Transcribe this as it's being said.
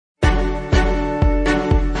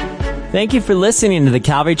Thank you for listening to the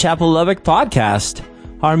Calvary Chapel Lubbock podcast.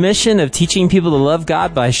 Our mission of teaching people to love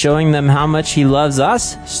God by showing them how much He loves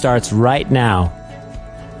us starts right now.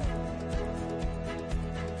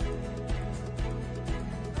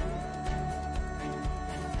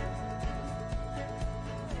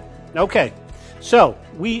 Okay, so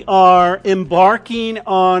we are embarking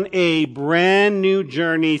on a brand new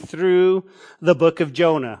journey through the book of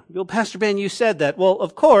Jonah. Well, Pastor Ben, you said that. Well,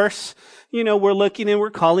 of course, we're looking and we're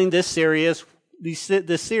calling this series,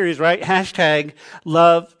 right? Hashtag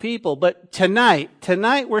love people. But tonight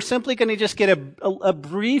we're simply going to just get a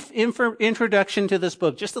brief introduction to this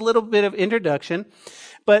book, just a little bit of introduction.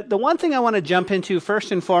 But the one thing I want to jump into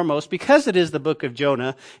first and foremost, because it is the book of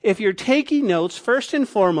Jonah, if you're taking notes, first and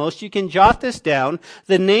foremost, you can jot this down.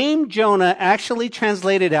 The name Jonah actually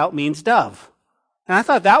translated out means dove. And I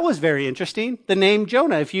thought that was very interesting. The name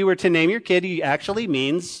Jonah, if you were to name your kid, he actually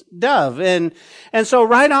means dove. And so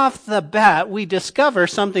right off the bat, we discover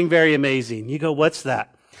something very amazing. You go, what's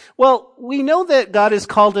that? Well, we know that God has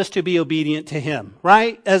called us to be obedient to Him,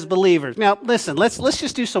 right? As believers. Now, listen, let's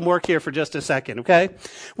just do some work here for just a second, okay?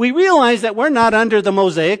 We realize that we're not under the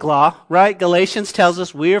Mosaic law, right? Galatians tells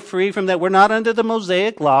us we're free from that. We're not under the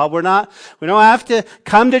Mosaic law. We don't have to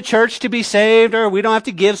come to church to be saved, or we don't have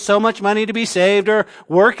to give so much money to be saved, or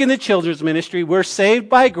work in the children's ministry. We're saved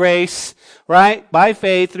by grace, right? By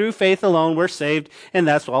faith, through faith alone, we're saved, and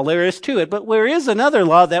that's all there is to it. But there is another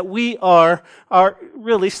law that we are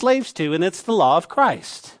really slaves to, and it's the law of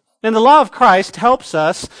Christ. And the law of Christ helps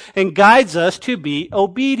us and guides us to be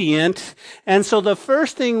obedient. And so the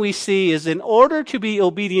first thing we see is in order to be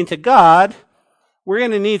obedient to God, we're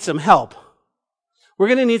going to need some help. We're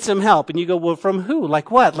going to need some help. And you go, well, from who?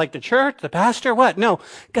 Like what? Like the church? The pastor? What? No.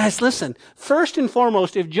 Guys, listen. First and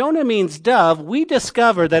foremost, if Jonah means dove, we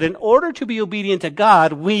discover that in order to be obedient to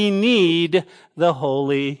God, we need the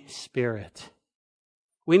Holy Spirit.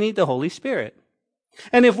 We need the Holy Spirit.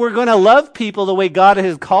 And if we're going to love people the way God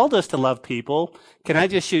has called us to love people, can I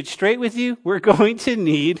just shoot straight with you? We're going to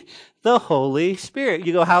need the Holy Spirit.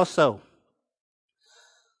 You go, how so?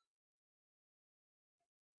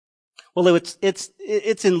 Well,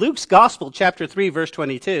 it's in Luke's Gospel, chapter 3, verse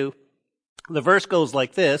 22. The verse goes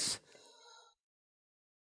like this.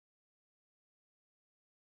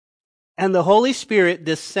 And the Holy Spirit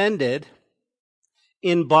descended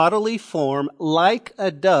in bodily form like a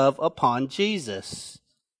dove upon Jesus.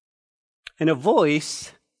 And a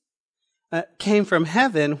voice came from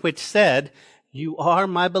heaven which said, "You are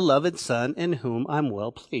my beloved Son, in whom I'm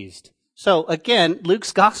well pleased." So again,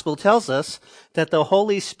 Luke's Gospel tells us that the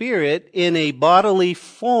Holy Spirit in a bodily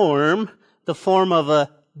form, the form of a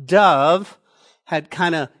dove, had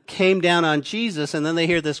kind of came down on Jesus, and then they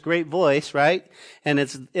hear this great voice, right? And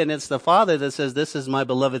it's the Father that says, "This is my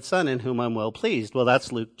beloved Son in whom I'm well pleased." Well,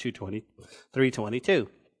 that's Luke 3:22.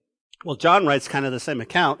 Well, John writes kind of the same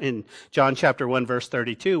account in John chapter 1, verse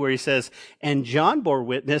 32, where he says, "And John bore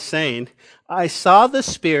witness, saying, I saw the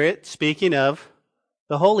Spirit," speaking of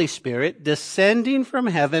the Holy Spirit, "descending from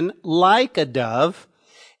heaven like a dove,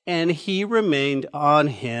 and He remained on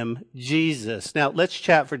him," Jesus. Now, let's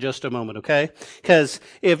chat for just a moment, okay? Because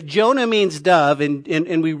if Jonah means dove, and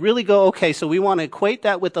we really go, okay, so we want to equate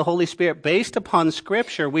that with the Holy Spirit based upon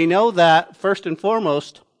Scripture, we know that, first and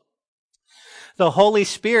foremost, the Holy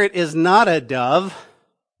Spirit is not a dove.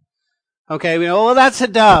 Okay, we know, well, that's a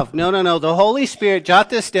dove. No. The Holy Spirit, jot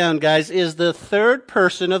this down, guys, is the third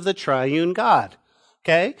person of the triune God.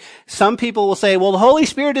 Okay? Some people will say, well, the Holy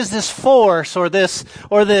Spirit is this force or this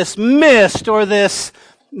mist or this.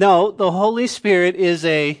 No, the Holy Spirit is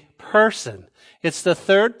a person. It's the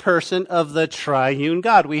third person of the triune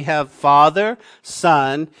God. We have Father,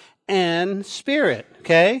 Son, and Spirit.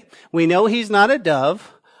 Okay? We know He's not a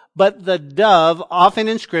dove, but the dove often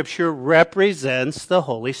in Scripture represents the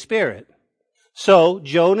Holy Spirit. So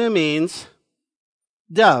Jonah means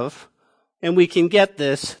dove, and we can get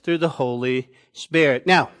this through the Holy Spirit.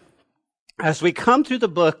 Now, as we come through the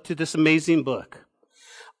book, to this amazing book,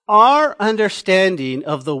 our understanding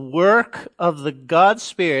of the work of the God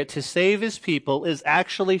Spirit to save His people is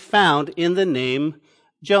actually found in the name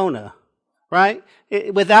Jonah, right?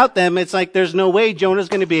 Without them, it's like there's no way Jonah's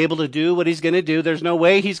going to be able to do what he's going to do. There's no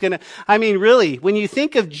way he's going to, really, when you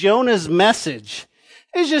think of Jonah's message,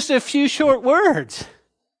 it's just a few short words.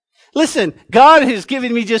 Listen, God has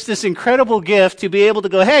given me just this incredible gift to be able to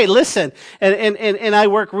go, hey, listen, and I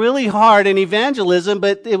work really hard in evangelism,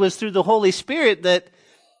 but it was through the Holy Spirit that,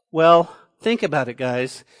 well, think about it,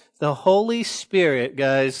 guys. The Holy Spirit,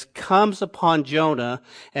 guys, comes upon Jonah,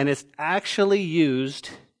 and it's actually used,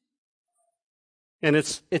 and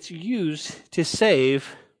it's used to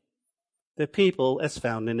save the people as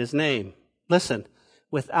found in his name. Listen,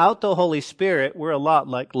 without the Holy Spirit, we're a lot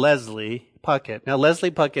like Leslie Puckett. Now,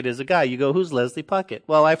 Leslie Puckett is a guy. You go, who's Leslie Puckett?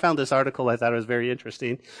 Well, I found this article. I thought it was very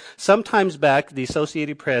interesting. Sometimes back, the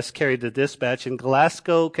Associated Press carried the dispatch in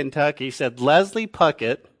Glasgow, Kentucky, said Leslie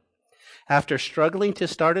Puckett, after struggling to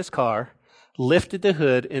start his car, lifted the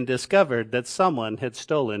hood and discovered that someone had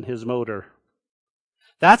stolen his motor.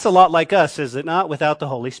 That's a lot like us, is it not, without the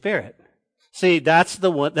Holy Spirit? See, that's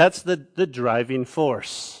the driving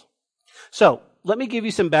force. So, let me give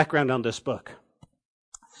you some background on this book.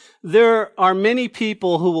 There are many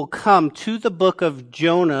people who will come to the book of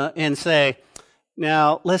Jonah and say,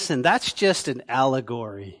 now, listen, that's just an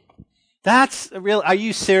allegory. That's real. Are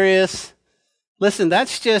you serious? Listen,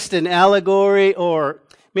 that's just an allegory, or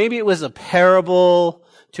maybe it was a parable,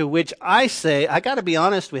 to which I say, I got to be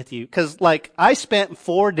honest with you, because I spent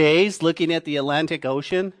 4 days looking at the Atlantic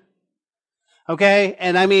Ocean. Okay?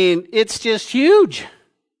 And I mean, it's just huge.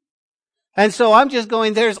 And so I'm just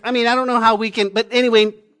going, I don't know how we can, but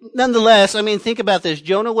anyway, nonetheless, think about this.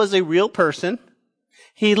 Jonah was a real person.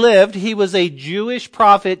 He was a Jewish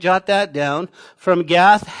prophet, jot that down, from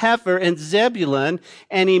Gath, Hepher, and Zebulun,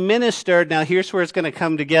 and he ministered. Now here's where it's going to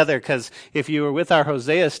come together, because if you were with our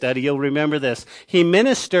Hosea study, you'll remember this. He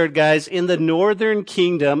ministered, guys, in the northern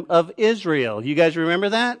kingdom of Israel. You guys remember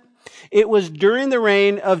that? It was during the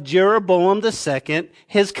reign of Jeroboam II.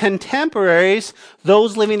 His contemporaries,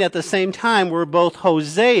 those living at the same time, were both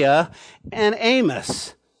Hosea and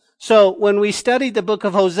Amos. So when we studied the book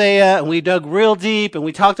of Hosea and we dug real deep and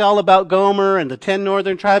we talked all about Gomer and the 10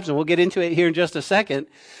 northern tribes, and we'll get into it here in just a second,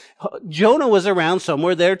 Jonah was around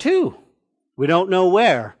somewhere there too. We don't know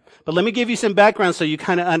where. But let me give you some background so you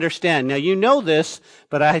kind of understand. Now you know this,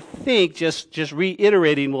 but I think just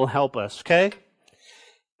reiterating will help us, okay?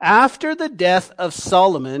 After the death of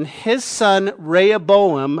Solomon, his son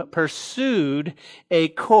Rehoboam pursued a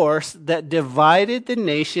course that divided the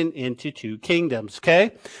nation into 2 kingdoms,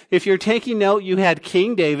 okay? If you're taking note, you had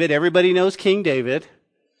King David. Everybody knows King David,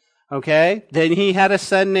 okay? Then he had a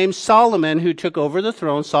son named Solomon who took over the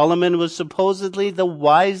throne. Solomon was supposedly the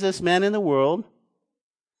wisest man in the world.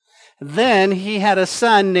 Then he had a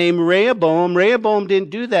son named Rehoboam. Rehoboam didn't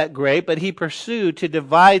do that great, but he pursued to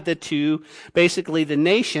divide basically the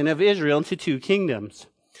nation of Israel into 2 kingdoms.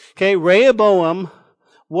 Okay, Rehoboam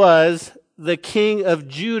was the king of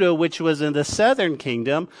Judah, which was in the southern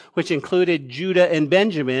kingdom, which included Judah and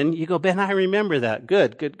Benjamin. You go, Ben, I remember that.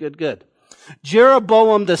 Good.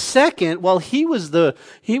 Jeroboam II, well, he was the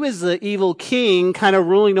evil king, kind of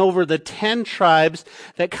ruling over the 10 tribes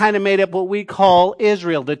that kind of made up what we call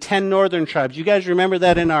Israel, the 10 northern tribes. You guys remember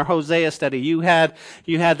that in our Hosea study. You had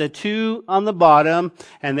the 2 on the bottom,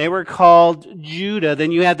 and they were called Judah.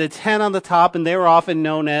 Then you had the 10 on the top, and they were often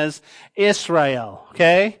known as Israel.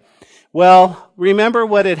 Okay? Well, remember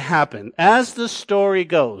what had happened. As the story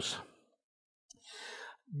goes,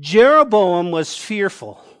 Jeroboam was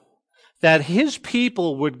fearful that his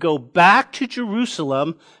people would go back to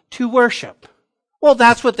Jerusalem to worship. Well,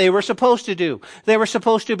 that's what they were supposed to do. They were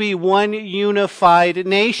supposed to be one unified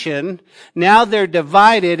nation. Now they're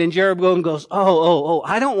divided, and Jeroboam goes,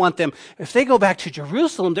 I don't want them. If they go back to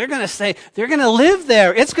Jerusalem, they're going to live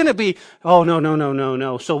there. It's going to be,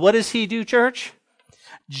 no. So what does he do, church?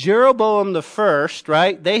 Jeroboam the first,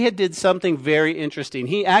 right? They had did something very interesting.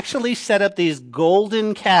 He actually set up these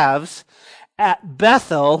golden calves at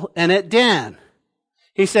Bethel and at Dan.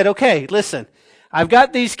 He said, okay, listen, I've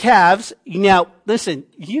got these calves. Now, listen,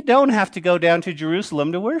 you don't have to go down to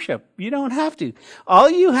Jerusalem to worship. You don't have to.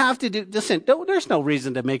 All you have to do, listen, there's no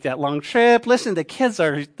reason to make that long trip. Listen, the kids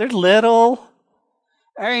they're little.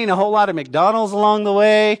 There ain't a whole lot of McDonald's along the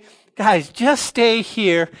way. Guys, just stay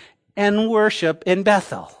here and worship in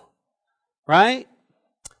Bethel. Right?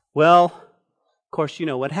 Well, of course, you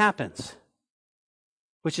know what happens.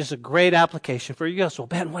 Which is a great application for you guys. Well,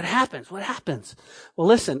 Ben, what happens? Well,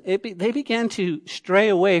 listen, they began to stray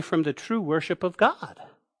away from the true worship of God.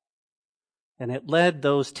 And it led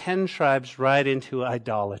those 10 tribes right into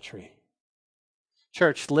idolatry.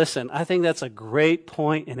 Church, listen, I think that's a great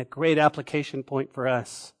point and a great application point for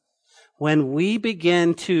us. When we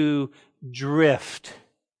begin to drift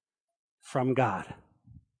from God,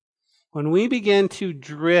 when we begin to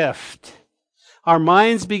drift, our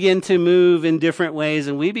minds begin to move in different ways,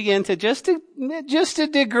 and we begin to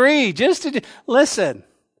listen.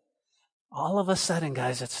 All of a sudden,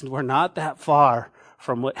 guys, we're not that far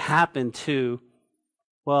from what happened to,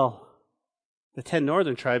 well, the 10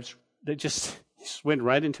 northern tribes that just went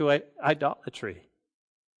right into idolatry.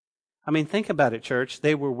 Think about it, church.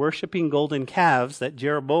 They were worshiping golden calves that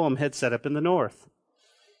Jeroboam had set up in the north.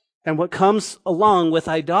 And what comes along with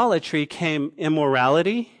idolatry came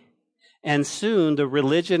immorality, and soon the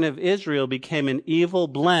religion of Israel became an evil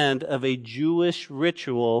blend of a Jewish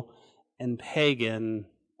ritual and pagan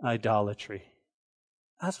idolatry.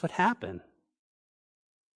 That's what happened.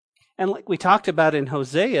 And like we talked about in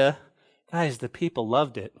Hosea, guys, the people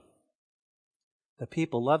loved it. The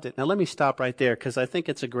people loved it. Now let me stop right there because I think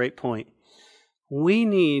it's a great point. We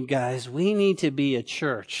need to be a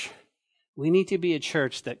church. We need to be a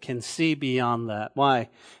church that can see beyond that. Why?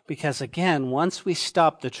 Because again, once we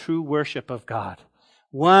stop the true worship of God,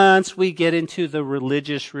 once we get into the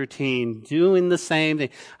religious routine, doing the same thing,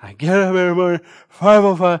 I get up every morning,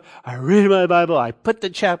 5:05, I read my Bible, I put the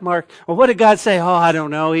check mark. Well, what did God say? Oh, I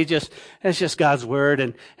don't know. It's just God's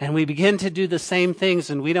word. And we begin to do the same things,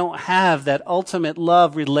 and we don't have that ultimate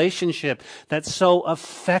love relationship, that so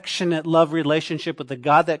affectionate love relationship with the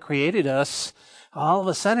God that created us. All of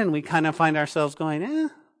a sudden, we kind of find ourselves going,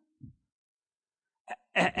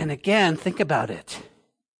 And again, think about it.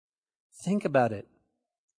 Think about it.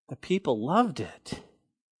 The people loved it.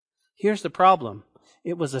 Here's the problem.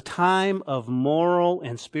 It was a time of moral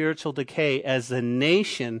and spiritual decay as the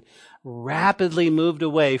nation rapidly moved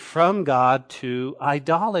away from God to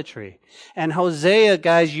idolatry. And Hosea,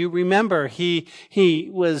 guys, you remember, he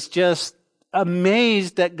was just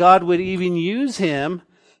amazed that God would even use him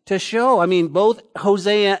to show. I mean, both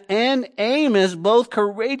Hosea and Amos both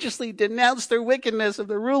courageously denounced their wickedness of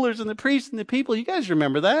the rulers and the priests and the people. You guys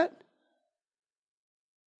remember that?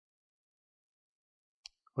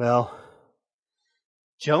 Well,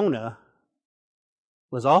 Jonah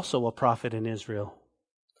was also a prophet in Israel,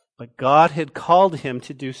 but God had called him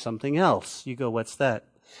to do something else. You go, what's that?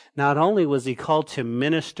 Not only was he called to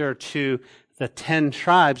minister to the 10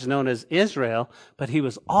 tribes known as Israel, but he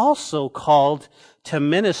was also called to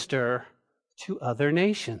minister to other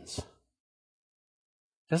nations.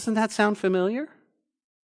 Doesn't that sound familiar?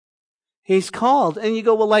 He's called, and you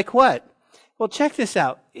go, well, like what? Well, check this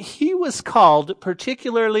out. He was called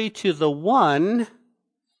particularly to the one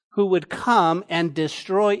who would come and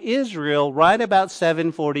destroy Israel right about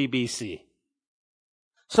 740 BC.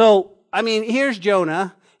 So, I mean, here's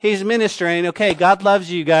Jonah. He's ministering. Okay, God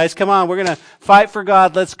loves you guys. Come on, we're going to fight for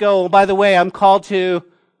God. Let's go. Oh, by the way, I'm called to,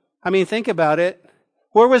 think about it.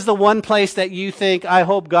 Where was the one place that you think, I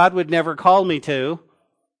hope God would never call me to?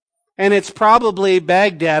 And it's probably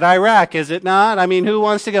Baghdad, Iraq, is it not? Who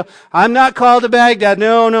wants to go? I'm not called to Baghdad.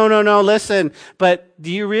 No. Listen. But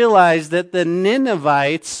do you realize that the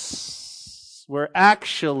Ninevites were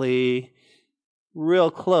actually real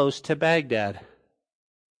close to Baghdad?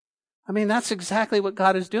 That's exactly what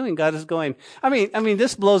God is doing. God is going,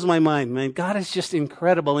 this blows my mind, man. God is just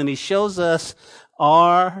incredible, and He shows us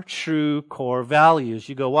our true core values.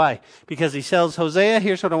 You go, why? Because He tells Hosea,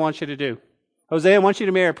 here's what I want you to do. Hosea, I want you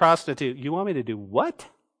to marry a prostitute. You want me to do what?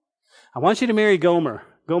 I want you to marry Gomer.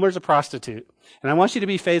 Gomer's a prostitute. And I want you to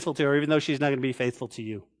be faithful to her, even though she's not going to be faithful to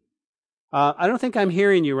you. I don't think I'm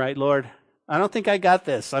hearing you right, Lord. I don't think I got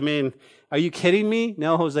this. Are you kidding me?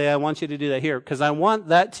 No, Hosea, I want you to do that here. Because I want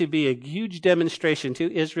that to be a huge demonstration to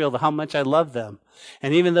Israel of how much I love them.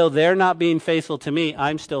 And even though they're not being faithful to me,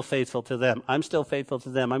 I'm still faithful to them. I'm still faithful to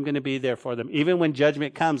them. I'm going to be there for them. Even when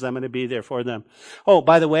judgment comes, I'm going to be there for them. Oh,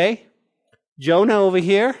 by the way, Jonah over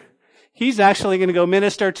here, he's actually going to go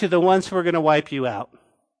minister to the ones who are going to wipe you out.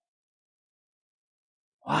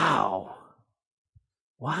 Wow.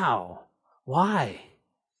 Why?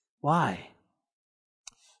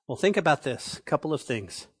 Well, think about this. A couple of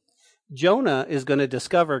things. Jonah is going to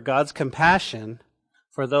discover God's compassion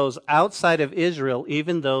for those outside of Israel,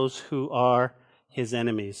 even those who are his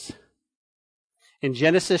enemies. In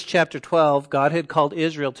Genesis chapter 12, God had called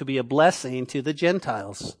Israel to be a blessing to the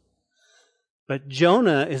Gentiles. But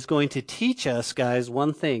Jonah is going to teach us, guys,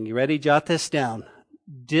 one thing. You ready? Jot this down.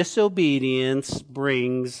 Disobedience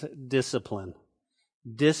brings discipline.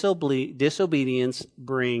 Disobedience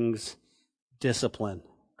brings discipline.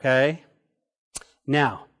 Okay?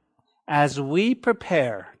 Now, as we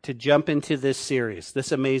prepare to jump into this series,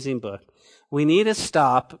 this amazing book, we need to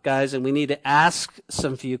stop, guys, and we need to ask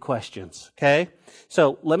some few questions, okay?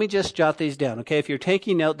 So let me just jot these down, okay? If you're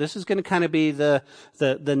taking note, this is going to kind of be the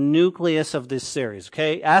nucleus of this series,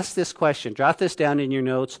 okay? Ask this question. Jot this down in your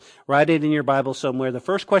notes. Write it in your Bible somewhere. The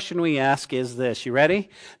first question we ask is this. You ready?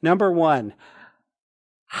 Number 1,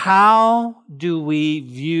 how do we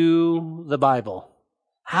view the Bible?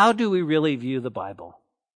 How do we really view the Bible?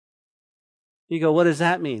 You go, what does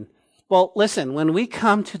that mean? Well, listen, when we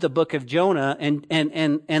come to the book of Jonah and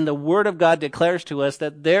the Word of God declares to us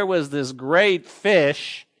that there was this great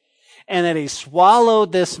fish and that he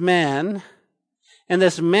swallowed this man and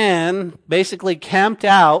this man basically camped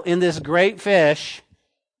out in this great fish,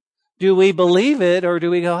 do we believe it or do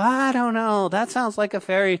we go, I don't know, that sounds like a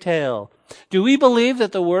fairy tale? Do we believe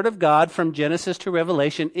that the Word of God from Genesis to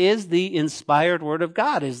Revelation is the inspired Word of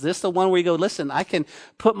God? Is this the one where you go, listen, I can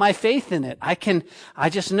put my faith in it. I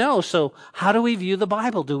just know. So how do we view the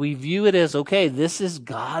Bible? Do we view it as, okay, this is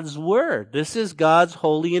God's Word. This is God's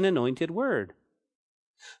holy and anointed Word.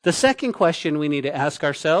 The second question we need to ask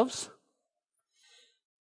ourselves,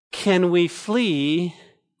 can we flee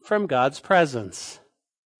from God's presence?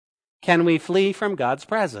 Can we flee from God's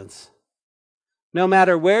presence? No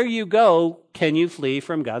matter where you go, can you flee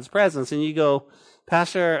from God's presence? And you go,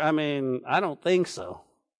 Pastor, I don't think so.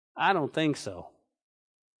 I don't think so.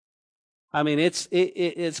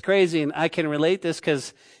 It's crazy, and I can relate this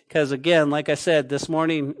because again, like I said, this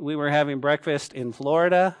morning we were having breakfast in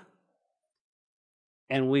Florida,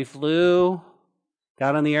 and we flew,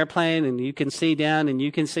 got on the airplane, and you can see down, and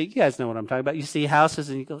you can see, you guys know what I'm talking about. You see houses,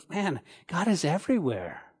 and you go, man, God is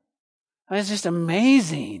everywhere. It's just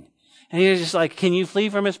amazing. And you're just like, can you flee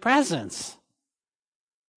from His presence?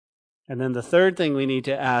 And then the third thing we need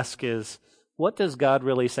to ask is, what does God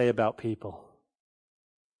really say about people?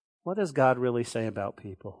 What does God really say about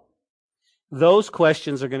people? Those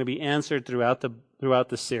questions are going to be answered throughout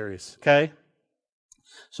the series, okay?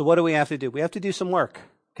 So what do we have to do? We have to do some work,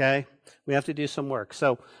 okay? We have to do some work.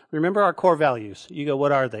 So remember our core values. You go,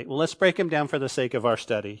 what are they? Well, let's break them down for the sake of our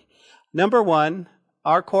study. Number one,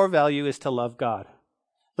 our core value is to love God.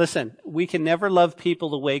 Listen, we can never love people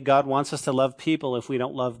the way God wants us to love people if we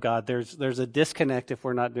don't love God. There's a disconnect if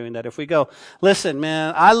we're not doing that. If we go, listen,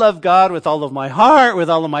 man, I love God with all of my heart, with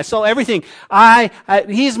all of my soul, everything.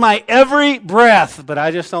 He's my every breath, but I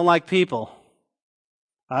just don't like people.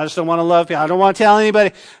 I just don't want to love people. I don't want to tell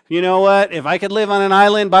anybody, you know what, if I could live on an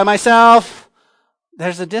island by myself,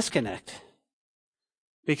 there's a disconnect.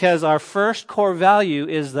 Because our first core value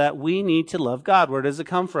is that we need to love God. Where does it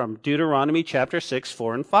come from? Deuteronomy chapter 6,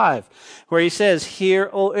 4, and 5. Where He says, Hear,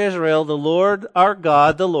 O Israel, the Lord our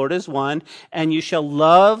God, the Lord is one, and you shall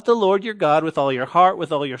love the Lord your God with all your heart,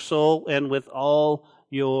 with all your soul, and with all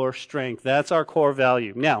your strength. That's our core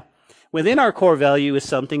value. Now, within our core value is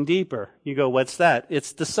something deeper. You go, what's that?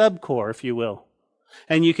 It's the subcore, if you will.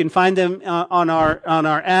 And you can find them on our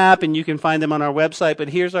app, and you can find them on our website, but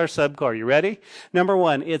here's our subcore. You ready? Number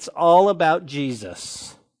one, it's all about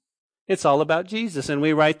Jesus. It's all about Jesus. And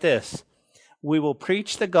we write this: we will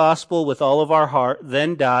preach the gospel with all of our heart,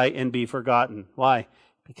 then die and be forgotten. Why?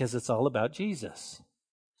 Because it's all about Jesus.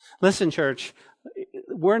 Listen, church,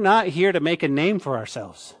 we're not here to make a name for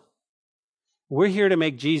ourselves. We're here to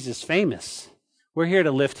make Jesus famous. We're here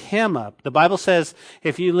to lift Him up. The Bible says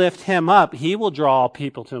if you lift Him up, He will draw all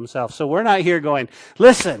people to Himself. So we're not here going,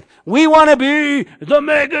 listen, we want to be the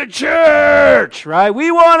mega church, right?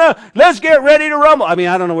 Let's get ready to rumble. I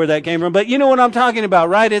don't know where that came from, but you know what I'm talking about,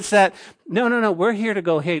 right? It's that, no. We're here to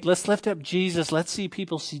go, hey, let's lift up Jesus. Let's see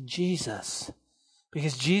people see Jesus.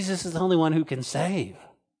 Because Jesus is the only one who can save.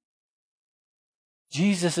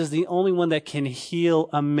 Jesus is the only one that can heal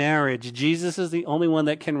a marriage. Jesus is the only one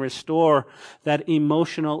that can restore that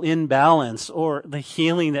emotional imbalance or the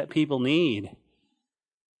healing that people need.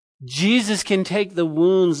 Jesus can take the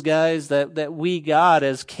wounds, guys, that we got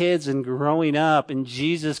as kids and growing up, and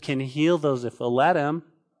Jesus can heal those if we'll let Him.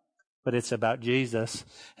 But it's about Jesus.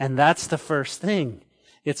 And that's the first thing.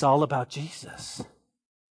 It's all about Jesus.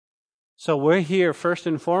 So we're here first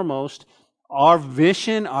and foremost. Our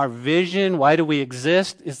vision, why do we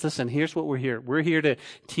exist? Is listen, here's what we're here. We're here to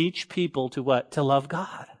teach people to what? To love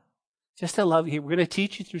God. Just to love you. We're going to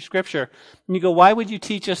teach you through Scripture. And you go, why would you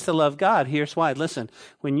teach us to love God? Here's why. Listen,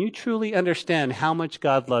 when you truly understand how much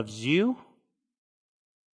God loves you,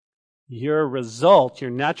 your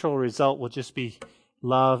natural result will just be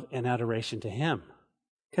love and adoration to Him.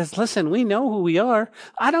 Because listen, we know who we are.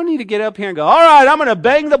 I don't need to get up here and go, all right, I'm going to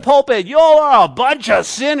bang the pulpit. Y'all are a bunch of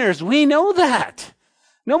sinners. We know that.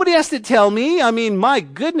 Nobody has to tell me. My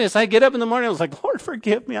goodness, I get up in the morning, I was like, Lord,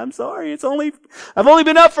 forgive me. I'm sorry. I've only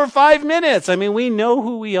been up for 5 minutes. We know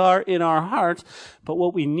who we are in our hearts. But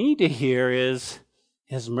what we need to hear is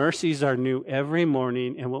His mercies are new every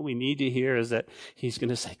morning. And what we need to hear is that He's going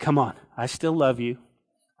to say, come on, I still love you.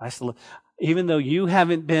 Even though you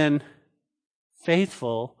haven't been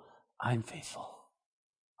faithful, I'm faithful.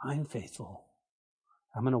 I'm faithful.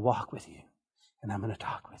 I'm going to walk with you, and I'm going to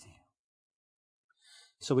talk with you.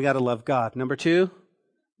 So we got to love God. Number two,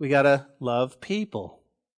 we got to love people.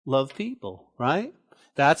 Love people, right?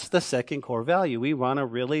 That's the second core value. We want to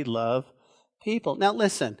really love people. Now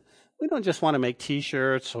listen, we don't just want to make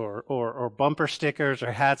t-shirts or bumper stickers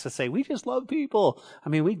or hats that say, we just love people. I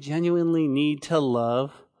mean, we genuinely need to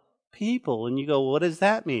love people. And you go, what does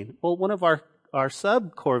that mean? Well, one of our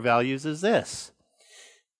sub-core values is this.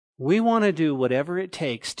 We want to do whatever it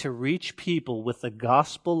takes to reach people with the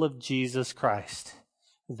gospel of Jesus Christ.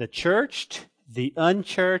 The churched, the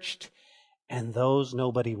unchurched, and those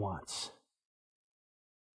nobody wants.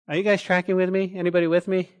 Are you guys tracking with me? Anybody with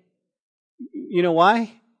me? You know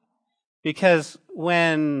why? Because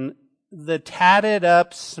when the tatted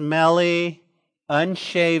up, smelly,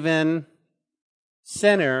 unshaven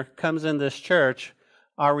sinner comes in this church,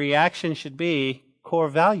 our reaction should be core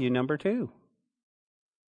value number 2.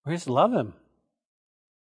 We just love him.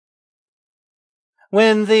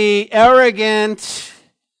 When the arrogant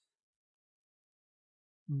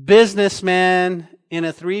businessman in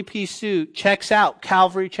a 3-piece suit checks out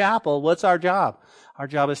Calvary Chapel, what's our job? Our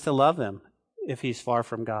job is to love him if he's far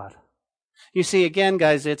from God. You see, again,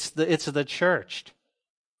 guys, it's the churched.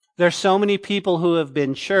 There's so many people who have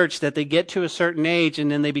been churched that they get to a certain age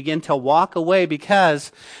and then they begin to walk away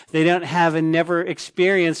because they don't have and never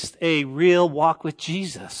experienced a real walk with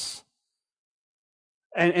Jesus.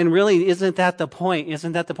 And really, isn't that the point?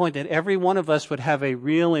 Isn't that the point? That every one of us would have a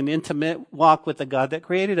real and intimate walk with the God that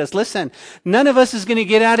created us. Listen, none of us is going to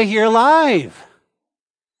get out of here alive.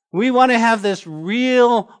 We want to have this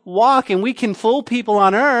real walk, and we can fool people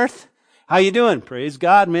on earth. How you doing? Praise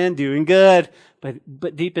God, man. Doing good.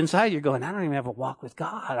 But deep inside, you're going, I don't even have a walk with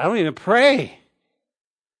God. I don't even pray.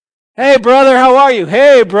 Hey, brother, how are you?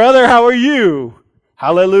 Hey, brother, how are you?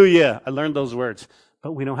 Hallelujah. I learned those words.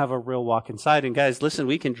 But we don't have a real walk inside. And guys, listen,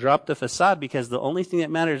 we can drop the facade because the only thing that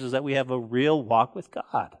matters is that we have a real walk with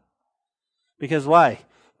God. Because why?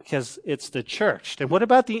 Because it's the churched. And what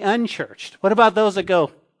about the unchurched? What about those that go,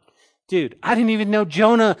 dude, I didn't even know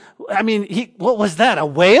Jonah. I mean, what was that? A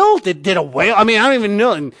whale? Did a whale? I mean, I don't even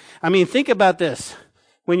know. And, I mean, think about this.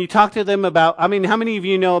 When you talk to them about, I mean, how many of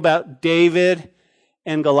you know about David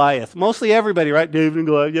and Goliath? Mostly everybody, right? David and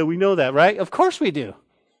Goliath. Yeah, we know that, right? Of course we do.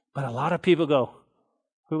 But a lot of people go,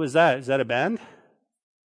 who was that? Is that a band?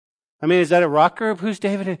 I mean, is that a rock group? Who's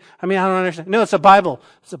David? I mean, I don't understand. No, it's a Bible.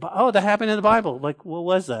 Oh, that happened in the Bible. Like, what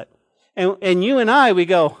was that? And you and I, we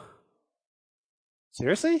go,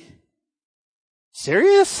 seriously?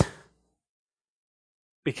 Serious?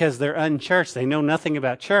 Because they're unchurched. They know nothing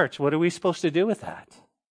about church. What are we supposed to do with that?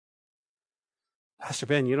 Pastor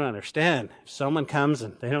Ben, you don't understand. If someone comes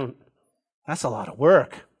and they don't, that's a lot of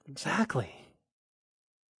work. Exactly.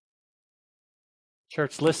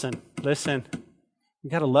 Church, listen. We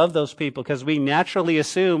got to love those people because we naturally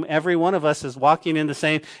assume every one of us is walking in the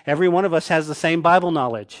same, every one of us has the same Bible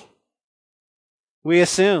knowledge. We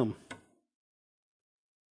assume.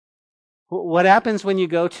 What happens when you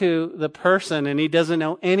go to the person and he doesn't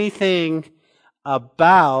know anything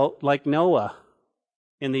about, like Noah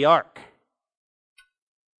in the ark?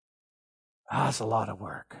 That's a lot of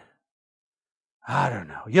work. I don't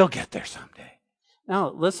know. You'll get there someday. Now,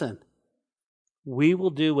 listen. We will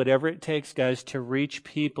do whatever it takes, guys, to reach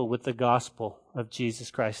people with the gospel of Jesus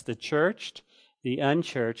Christ. The churched, the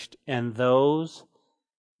unchurched, and those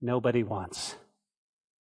nobody wants.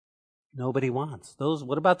 Nobody wants.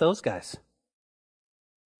 What about those guys?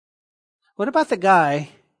 What about the guy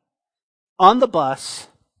on the bus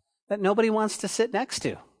that nobody wants to sit next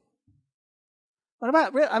to? What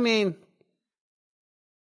about, I mean,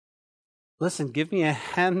 listen, give me a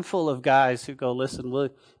handful of guys who go, listen, we're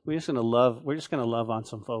just going to love on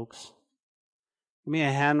some folks. Give me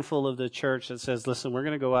a handful of the church that says, listen, we're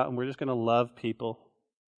going to go out and we're just going to love people.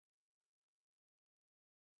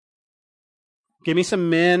 Give me some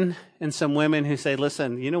men and some women who say,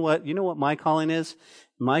 listen, you know what my calling is?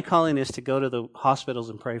 My calling is to go to the hospitals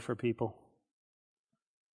and pray for people.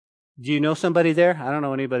 Do you know somebody there? I don't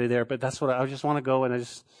know anybody there, but that's what I just want to go and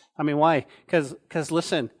why? Because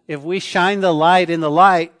listen, if we shine the light in the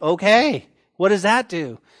light, okay, what does that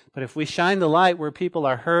do? But if we shine the light where people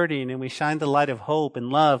are hurting and we shine the light of hope and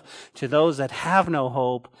love to those that have no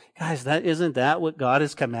hope, guys, isn't that what God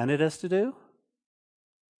has commanded us to do?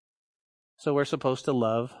 So we're supposed to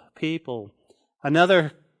love people.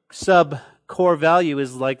 Another sub-core value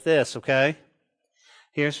is like this, okay?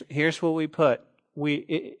 Here's what we put.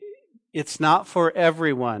 It's not for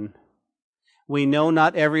everyone. We know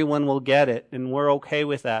not everyone will get it, and we're okay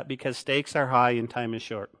with that because stakes are high and time is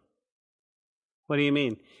short. What do you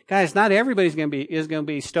mean? Guys, not everybody's going to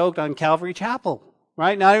be stoked on Calvary Chapel,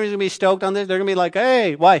 right? Not everybody's going to be stoked on this. They're going to be like,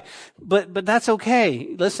 hey, why? But that's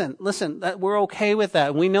okay. Listen, we're okay with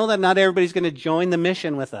that. We know that not everybody's going to join the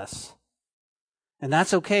mission with us. And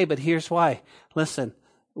that's okay, but here's why. Listen,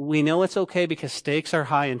 we know it's okay because stakes are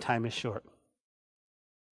high and time is short.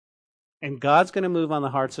 And God's going to move on the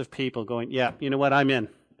hearts of people going, yeah, you know what? I'm in.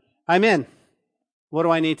 I'm in. What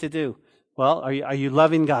do I need to do? Well, are you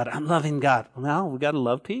loving God? I'm loving God. Well, we got to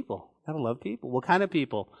love people. Got to love people. What kind of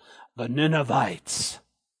people? The Ninevites.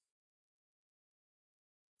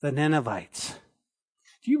 The Ninevites.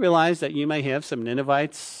 Do you realize that you may have some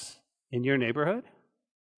Ninevites in your neighborhood?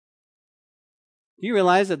 Do you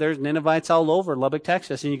realize that there's Ninevites all over Lubbock,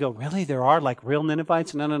 Texas? And you go, really? There are like real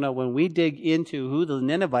Ninevites? No. When we dig into who the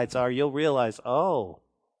Ninevites are, you'll realize, oh.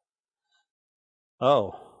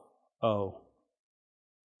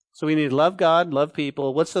 So we need to love God, love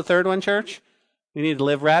people. What's the third one, church? We need to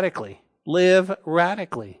live radically. Live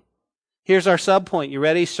radically. Here's our subpoint. You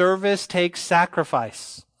ready? Service takes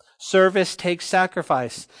sacrifice. Service takes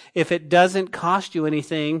sacrifice. If it doesn't cost you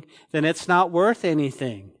anything, then it's not worth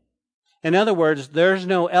anything. In other words, there's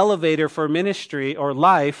no elevator for ministry or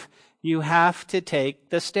life. You have to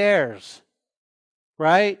take the stairs.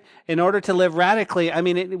 Right? In order to live radically,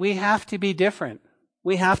 we have to be different.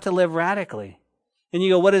 We have to live radically. And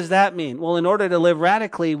you go, what does that mean? Well, in order to live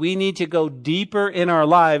radically, we need to go deeper in our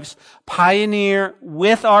lives, pioneer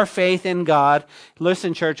with our faith in God.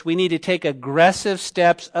 Listen, church, we need to take aggressive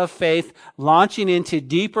steps of faith, launching into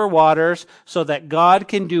deeper waters so that God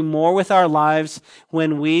can do more with our lives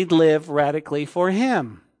when we live radically for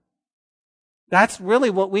Him. That's really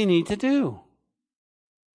what we need to do.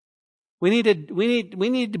 We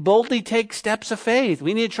need to boldly take steps of faith.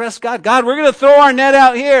 We need to trust God. God, we're going to throw our net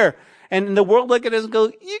out here. And the world look at us and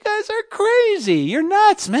go, you guys are crazy. You're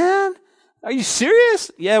nuts, man. Are you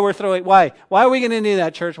serious? Yeah, we're throwing. Why? Why are we going to do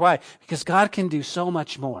that, church? Why? Because God can do so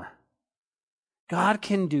much more. God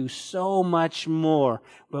can do so much more.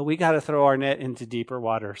 But we got to throw our net into deeper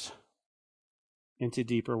waters. Into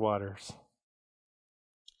deeper waters.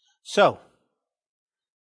 So,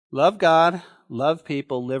 love God, love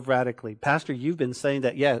people, live radically. Pastor, you've been saying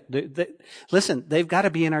that. Yeah, listen, they've got to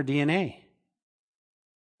be in our DNA.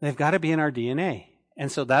 They've got to be in our DNA.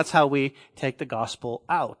 And so that's how we take the gospel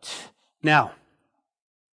out. Now,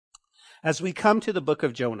 as we come to the book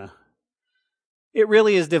of Jonah, it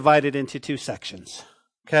really is divided into two sections.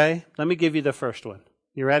 Okay? Let me give you the first one.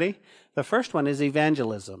 You ready? The first one is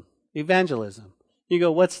evangelism. Evangelism. You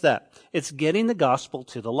go, what's that? It's getting the gospel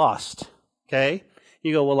to the lost. Okay?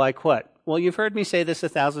 You go, well, like what? Well, you've heard me say this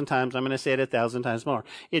 1,000 times. I'm going to say it 1,000 times more.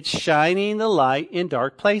 It's shining the light in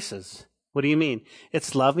dark places. What do you mean?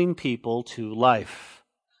 It's loving people to life.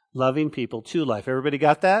 Loving people to life. Everybody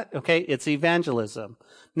got that? Okay, it's evangelism.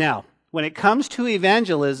 Now, when it comes to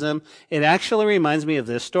evangelism, it actually reminds me of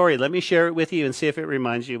this story. Let me share it with you and see if it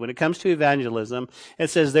reminds you. When it comes to evangelism, it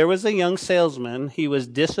says there was a young salesman. He was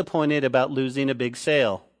disappointed about losing a big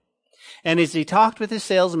sale. And as he talked with his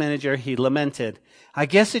sales manager, he lamented, I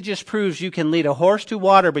guess it just proves you can lead a horse to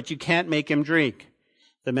water, but you can't make him drink.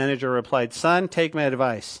 The manager replied, son, take my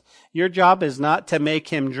advice. Your job is not to make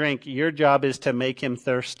him drink. Your job is to make him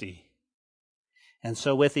thirsty. And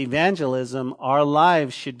so with evangelism, our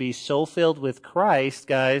lives should be so filled with Christ,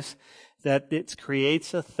 guys, that it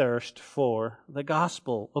creates a thirst for the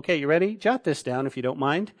gospel. Okay, you ready? Jot this down if you don't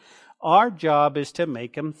mind. Our job is to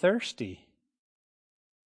make him thirsty.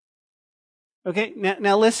 Okay,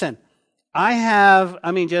 now listen. I've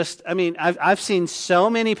seen so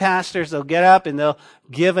many pastors, they'll get up and they'll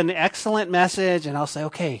give an excellent message and I'll say,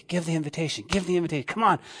 okay, give the invitation, come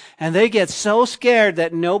on. And they get so scared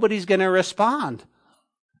that nobody's going to respond.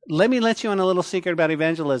 Let me let you in a little secret about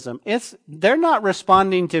evangelism. They're not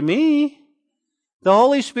responding to me. The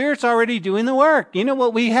Holy Spirit's already doing the work. You know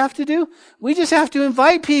what we have to do? We just have to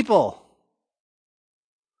invite people.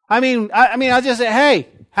 I'll just say, hey,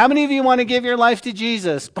 how many of you want to give your life to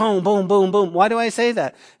Jesus? Boom, boom, boom, boom. Why do I say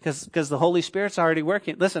that? Because the Holy Spirit's already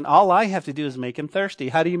working. Listen, all I have to do is make him thirsty.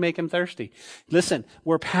 How do you make him thirsty? Listen,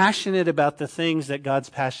 we're passionate about the things that God's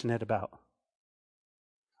passionate about.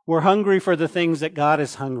 We're hungry for the things that God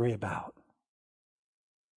is hungry about.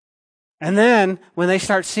 And then when they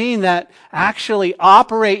start seeing that actually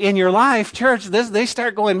operate in your life, church, they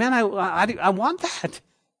start going, man, I want that.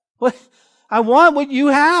 I want what you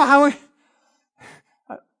have.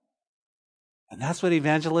 And that's what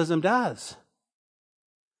evangelism does.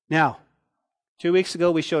 Now, 2 weeks ago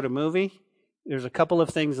we showed a movie. There's a couple of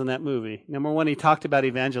things in that movie. Number one, he talked about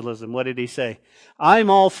evangelism. What did he say? I'm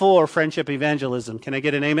all for friendship evangelism. Can I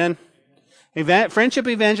get an amen? Friendship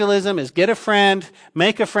evangelism is get a friend,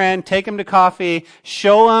 make a friend, take them to coffee,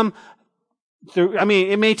 show them.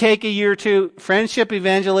 It may take a year or two. Friendship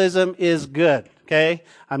evangelism is good. Okay?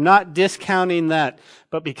 I'm not discounting that.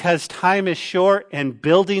 But because time is short and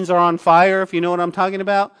buildings are on fire, if you know what I'm talking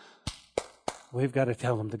about, we've got to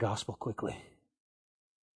tell them the gospel quickly.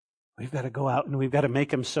 We've got to go out and we've got to make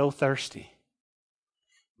them so thirsty.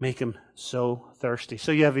 Make them so thirsty.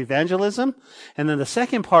 So you have evangelism, and then the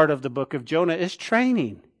second part of the book of Jonah is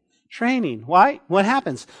training. Training. Why? What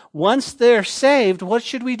happens? Once they're saved, what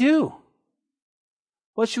should we do?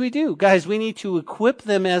 What should we do? Guys, we need to equip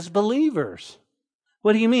them as believers.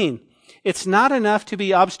 What do you mean? It's not enough to be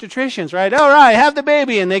obstetricians, right? All right, have the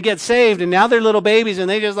baby, and they get saved, and now they're little babies, and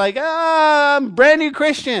they just like, I'm a brand new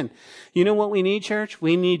Christian. You know what we need, church?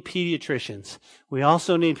 We need pediatricians. We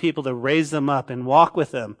also need people to raise them up and walk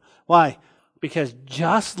with them. Why? Because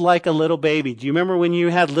just like a little baby, do you remember when you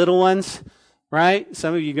had little ones? Right?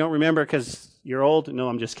 Some of you don't remember because you're old. No,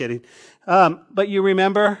 I'm just kidding. But you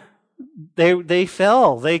remember they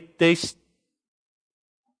fell. They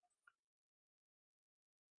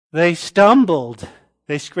stumbled.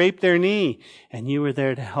 They scraped their knee. And you were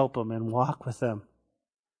there to help them and walk with them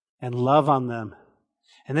and love on them.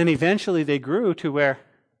 And then eventually they grew to where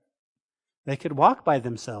they could walk by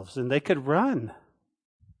themselves and they could run.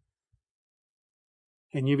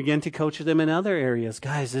 And you begin to coach them in other areas.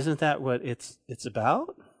 Guys, isn't that what it's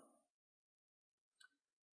about?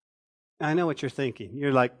 I know what you're thinking.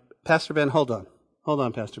 You're like, Pastor Ben, hold on. Hold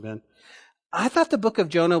on, Pastor Ben. I thought the book of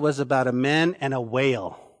Jonah was about a man and a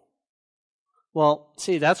whale. Well,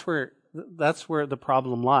 see, that's where the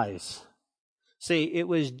problem lies. See, it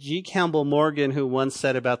was G. Campbell Morgan who once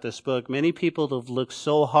said about this book, many people have looked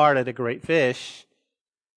so hard at a great fish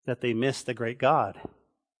that they miss the great God.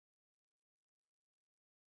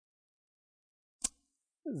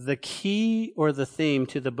 The key or the theme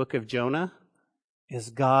to the book of Jonah is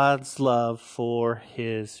God's love for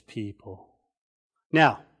his people.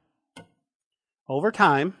 Now, over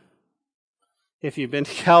time, if you've been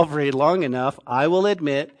to Calvary long enough, I will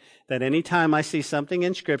admit that anytime I see something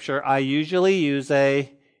in Scripture, I usually use a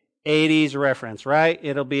 80s reference, right?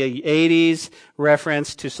 It'll be a 80s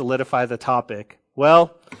reference to solidify the topic.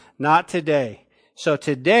 Well, not today. So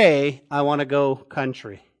today, I want to go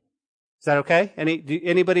country. Is that okay?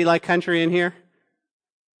 Anybody like country in here?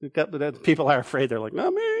 People are afraid. They're like,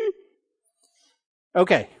 not me.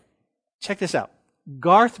 Okay, check this out.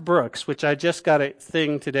 Garth Brooks, which I just got a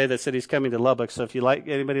thing today that said he's coming to Lubbock. So if you like,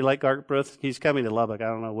 anybody like Garth Brooks? He's coming to Lubbock. I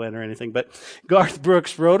don't know when or anything, but Garth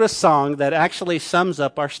Brooks wrote a song that actually sums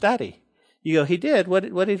up our study. You go, he did? What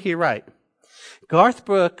did he write? Garth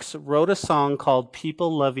Brooks wrote a song called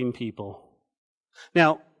People Loving People.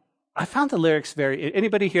 Now, I found the lyrics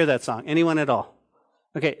anybody hear that song? Anyone at all?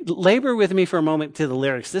 Okay, labor with me for a moment to the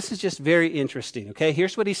lyrics. This is just very interesting, okay?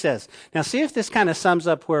 Here's what he says. Now see if this kind of sums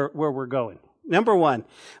up where we're going. Number one,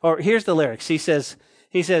 or here's the lyrics. He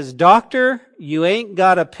says, Doctor, you ain't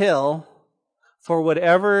got a pill for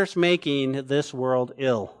whatever's making this world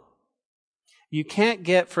ill. You can't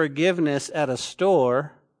get forgiveness at a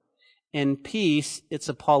store, and peace, it's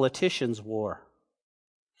a politician's war.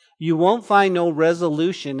 You won't find no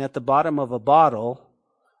resolution at the bottom of a bottle,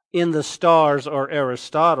 in the stars or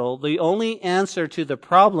Aristotle. The only answer to the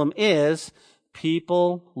problem is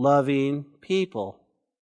people loving people.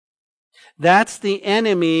 That's the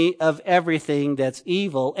enemy of everything that's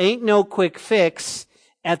evil. Ain't no quick fix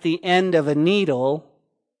at the end of a needle.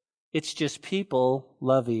 It's just people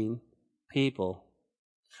loving people.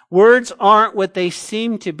 Words aren't what they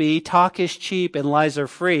seem to be. Talk is cheap and lies are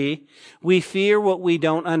free. We fear what we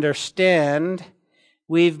don't understand.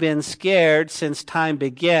 We've been scared since time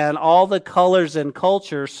began. All the colors and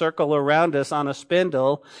culture circle around us on a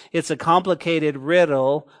spindle. It's a complicated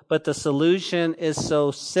riddle, but the solution is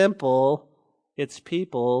so simple. It's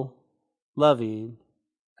people loving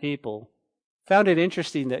people. Found it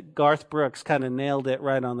interesting that Garth Brooks kind of nailed it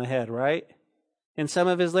right on the head, right? In some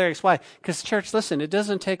of his lyrics. Why? Because, church, listen, it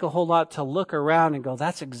doesn't take a whole lot to look around and go,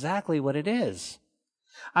 that's exactly what it is.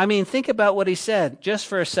 I mean, think about what he said just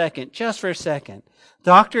for a second.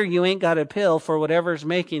 Doctor, you ain't got a pill for whatever's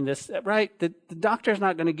making this, right? The doctor's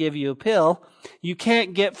not going to give you a pill. You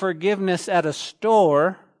can't get forgiveness at a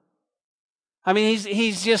store. I mean,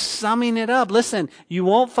 he's just summing it up. Listen, you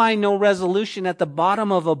won't find no resolution at the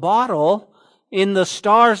bottom of a bottle in the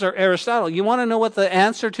stars or Aristotle. You want to know what the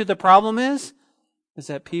answer to the problem is? Is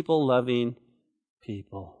that people loving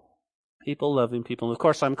people. People loving people. And of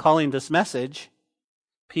course, I'm calling this message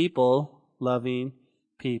People Loving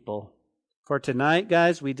People. For tonight,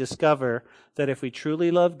 guys, we discover that if we truly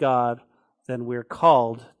love God, then we're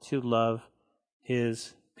called to love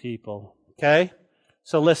His people. Okay?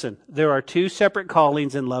 So listen, there are two separate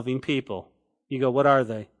callings in loving people. You go, what are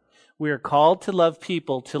they? We are called to love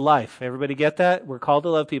people to life. Everybody get that? We're called to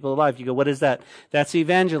love people to life. You go, what is that? That's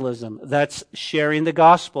evangelism. That's sharing the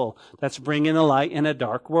gospel. That's bringing the light in a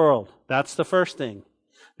dark world. That's the first thing.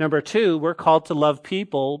 Number 2, we're called to love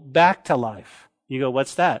people back to life. You go,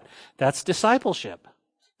 what's that? That's discipleship.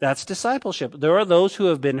 That's discipleship. There are those who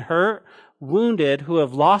have been hurt, wounded, who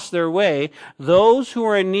have lost their way, those who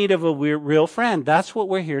are in need of a real friend. That's what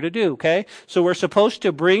we're here to do, okay? So we're supposed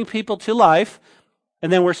to bring people to life,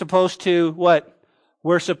 and then we're supposed to, what?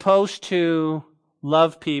 We're supposed to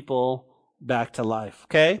love people back to life,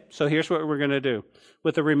 okay? So here's what we're going to do.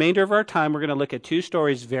 With the remainder of our time, we're going to look at 2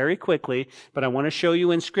 stories very quickly, but I want to show you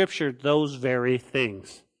in Scripture those very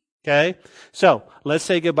things. Okay? So, let's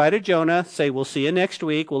say goodbye to Jonah. Say, we'll see you next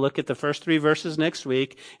week. We'll look at the first 3 verses next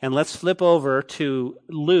week. And let's flip over to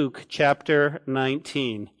Luke chapter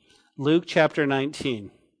 19. Luke chapter 19.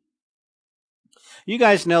 You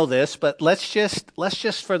guys know this, but let's just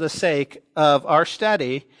for the sake of our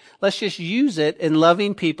study, let's just use it in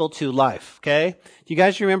loving people to life. Okay? Do you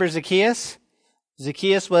guys remember Zacchaeus?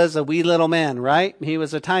 Zacchaeus was a wee little man, right? He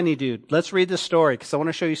was a tiny dude. Let's read the story because I want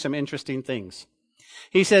to show you some interesting things.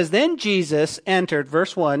 He says, then Jesus entered,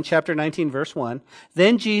 verse 1, chapter 19, verse 1.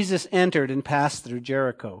 Then Jesus entered and passed through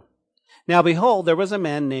Jericho. Now behold, there was a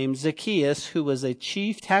man named Zacchaeus who was a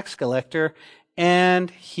chief tax collector, and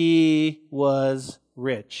he was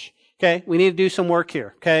rich. Okay, we need to do some work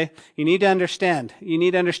here, okay? You need to understand. You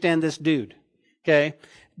need to understand this dude, okay?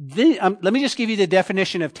 Let me just give you the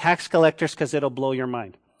definition of tax collectors because it'll blow your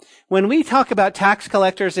mind. When we talk about tax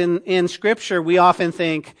collectors in Scripture, we often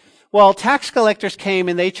think, well, tax collectors came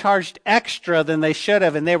and they charged extra than they should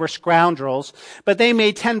have, and they were scoundrels, but they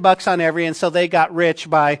made $10 on every, and so they got rich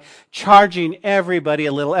by charging everybody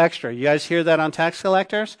a little extra. You guys hear that on tax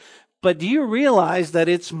collectors? But do you realize that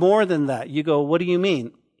it's more than that? You go, what do you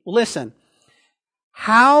mean? Well, listen,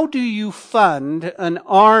 how do you fund an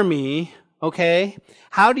army, okay?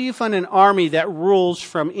 How do you fund an army that rules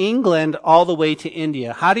from England all the way to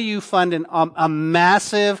India? How do you fund a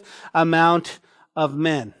massive amount of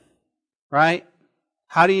men? Right?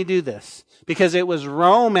 How do you do this? Because it was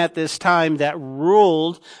Rome at this time that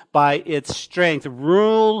ruled by its strength.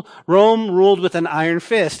 Rome ruled with an iron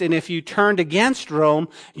fist. And if you turned against Rome,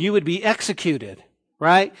 you would be executed.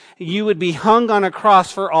 Right? You would be hung on a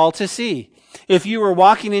cross for all to see. If you were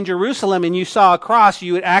walking in Jerusalem and you saw a cross,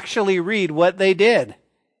 you would actually read what they did.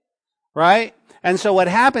 Right? And so what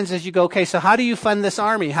happens is you go, okay, so how do you fund this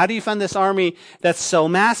army? How do you fund this army that's so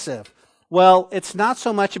massive? Well, it's not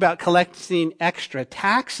so much about collecting extra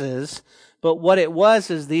taxes, but what it was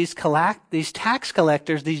is these tax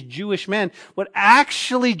collectors, these Jewish men, would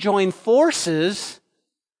actually join forces,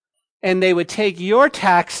 and they would take your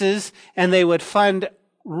taxes and they would fund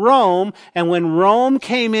Rome. And when Rome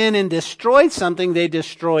came in and destroyed something, they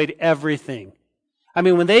destroyed everything. I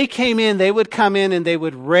mean, when they came in, they would come in and they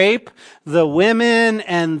would rape the women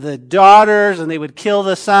and the daughters, and they would kill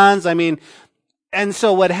the sons. I mean, and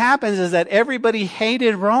so what happens is that everybody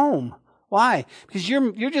hated Rome. Why? Because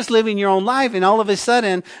you're just living your own life, and all of a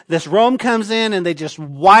sudden this Rome comes in and they just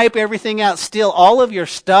wipe everything out, steal all of your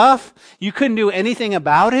stuff. You couldn't do anything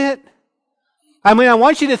about it. I mean, I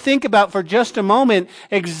want you to think about for just a moment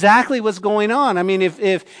exactly what's going on. I mean,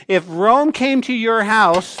 if Rome came to your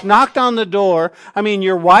house, knocked on the door, I mean,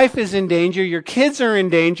 your wife is in danger, your kids are in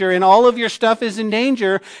danger, and all of your stuff is in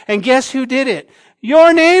danger, and guess who did it?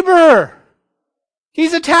 Your neighbor!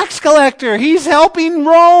 He's a tax collector. He's helping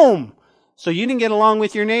Rome. So you didn't get along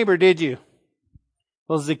with your neighbor, did you?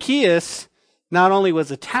 Well, Zacchaeus not only was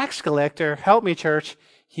a tax collector, help me, church,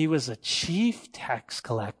 he was a chief tax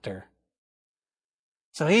collector.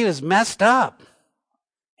 So he was messed up.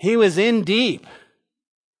 He was in deep.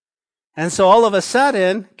 And so all of a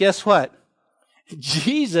sudden, guess what?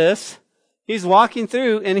 Jesus, he's walking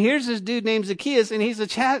through, and here's this dude named Zacchaeus, and he's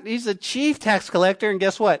a chief tax collector, and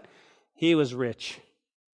guess what? He was rich.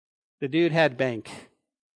 The dude had bank.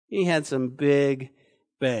 He had some big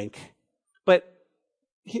bank. But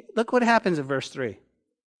look what happens in verse 3.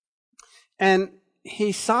 And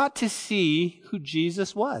he sought to see who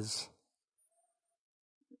Jesus was.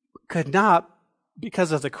 Could not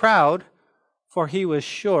because of the crowd, for he was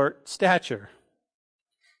short stature.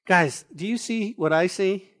 Guys, do you see what I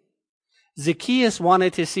see? Zacchaeus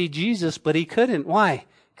wanted to see Jesus, but he couldn't. Why?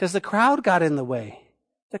 Because the crowd got in the way.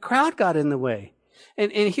 The crowd got in the way. And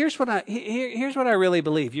here's what I really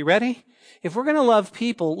believe. You ready? If we're going to love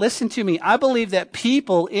people, listen to me. I believe that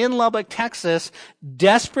people in Lubbock, Texas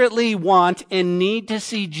desperately want and need to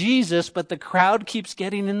see Jesus, but the crowd keeps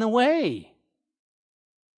getting in the way.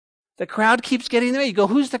 The crowd keeps getting in the way. You go,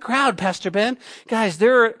 who's the crowd, Pastor Ben? Guys,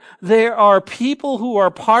 there are people who are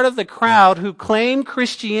part of the crowd who claim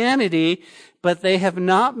Christianity, but they have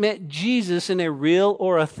not met Jesus in a real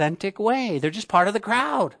or authentic way. They're just part of the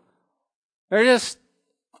crowd. They're just,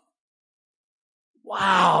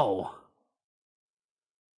 wow.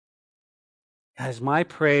 Guys, my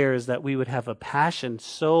prayer is that we would have a passion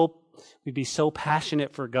we'd be so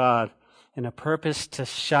passionate for God and a purpose to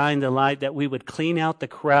shine the light that we would clean out the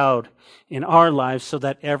crowd in our lives so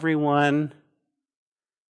that everyone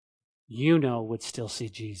would still see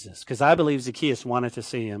Jesus. Because I believe Zacchaeus wanted to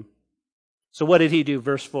see him. So what did he do?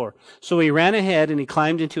 Verse 4. So he ran ahead and he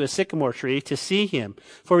climbed into a sycamore tree to see him,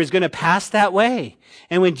 for he was going to pass that way.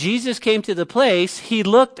 And when Jesus came to the place, he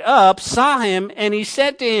looked up, saw him, and he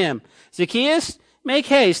said to him, Zacchaeus, make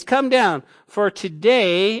haste, come down, for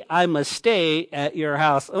today I must stay at your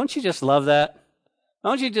house. Don't you just love that?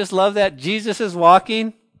 Don't you just love that? Jesus is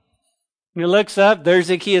walking. He looks up. There's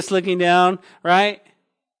Zacchaeus looking down, right?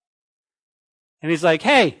 And he's like,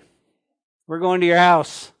 hey, we're going to your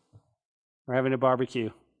house. We're having a barbecue.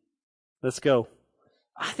 Let's go.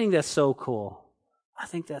 I think that's so cool. I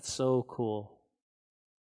think that's so cool.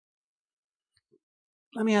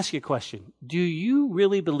 Let me ask you a question. Do you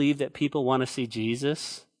really believe that people want to see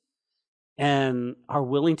Jesus and are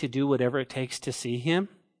willing to do whatever it takes to see him?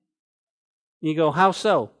 You go, how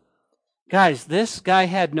so? Guys, this guy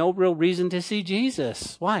had no real reason to see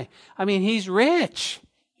Jesus. Why? I mean, he's rich.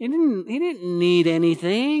 He didn't need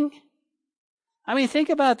anything. I mean, think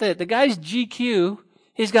about that. The guy's GQ.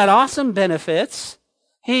 He's got awesome benefits.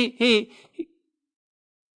 He's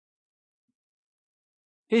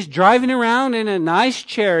driving around in a nice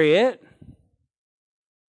chariot.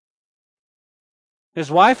 His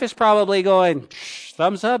wife is probably going,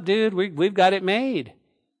 thumbs up, dude. We've got it made.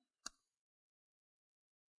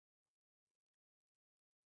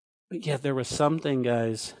 But yet there was something,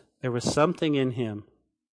 guys. There was something in him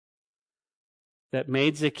that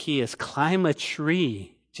made Zacchaeus climb a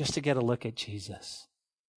tree just to get a look at Jesus.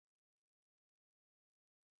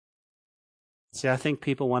 See, I think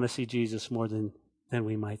people want to see Jesus more than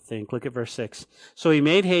we might think. Look at verse 6. So he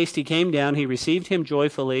made haste, he came down, he received him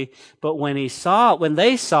joyfully, but when they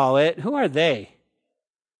saw it, who are they?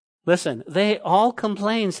 Listen, they all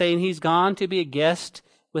complain, saying he's gone to be a guest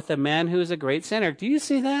with a man who is a great sinner. Do you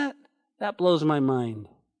see that? That blows my mind.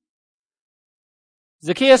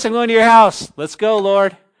 Zacchaeus, I'm going to your house. Let's go,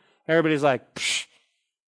 Lord. Everybody's like, psh,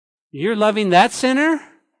 you're loving that sinner?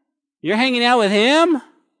 You're hanging out with him?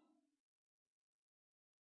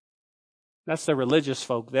 That's the religious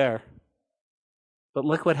folk there. But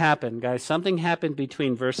look what happened, guys. Something happened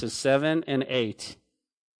between verses 7 and 8.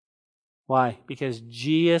 Why? Because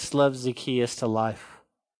Jesus loves Zacchaeus to life.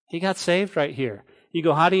 He got saved right here. You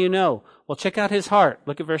go, how do you know? Well, check out his heart.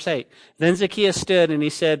 Look at verse 8. Then Zacchaeus stood and he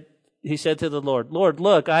said to the Lord, Lord,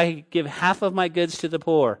 look, I give half of my goods to the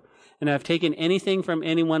poor, and I've taken anything from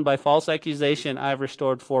anyone by false accusation, I've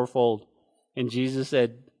restored fourfold. And Jesus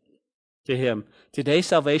said to him, today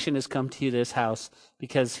salvation has come to this house,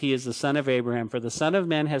 because he is the son of Abraham. For the Son of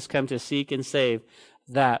Man has come to seek and save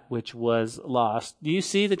that which was lost. Do you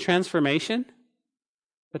see the transformation?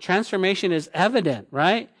 The transformation is evident,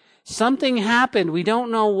 right? Something happened. We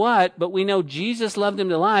don't know what, but we know Jesus loved him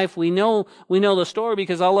to life. We know the story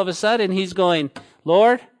because all of a sudden he's going,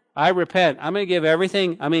 Lord, I repent. I'm going to give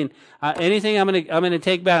everything. Anything I'm going to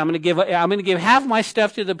take back. I'm going to give half my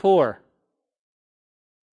stuff to the poor.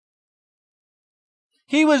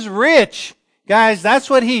 He was rich. Guys, that's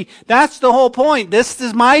the whole point. This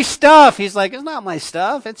is my stuff. He's like, it's not my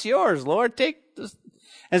stuff. It's yours, Lord. Take this.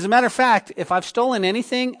 As a matter of fact, if I've stolen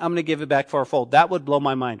anything, I'm going to give it back fourfold. That would blow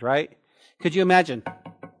my mind, right? Could you imagine?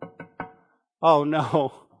 Oh,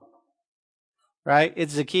 no. Right?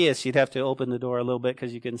 It's Zacchaeus. You'd have to open the door a little bit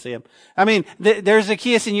because you couldn't see him. I mean, there's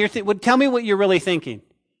Zacchaeus, and tell me what you're really thinking.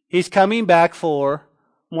 He's coming back for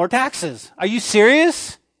more taxes. Are you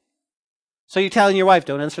serious? So you're telling your wife,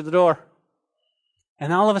 don't answer the door.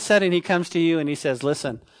 And all of a sudden he comes to you and he says,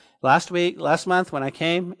 listen, last month when I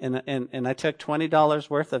came and I took $20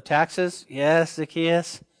 worth of taxes, yes,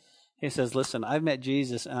 Zacchaeus, he says, listen, I've met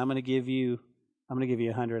Jesus and I'm going to give you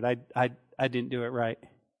 100. I didn't do it right.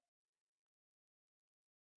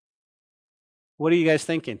 What are you guys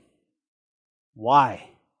thinking? Why?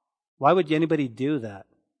 Why would anybody do that?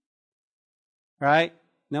 Right?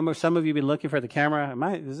 Some of you have been looking for the camera.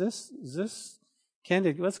 Is this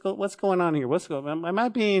candid? What's going on here? Am I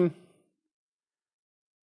being?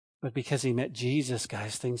 But because he met Jesus,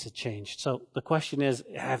 guys, things have changed. So the question is,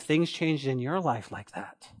 have things changed in your life like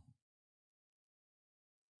that?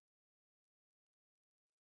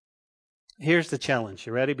 Here's the challenge.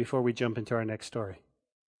 You ready? Before we jump into our next story.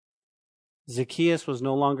 Zacchaeus was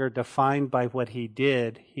no longer defined by what he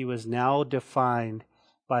did. He was now defined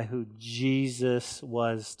by who Jesus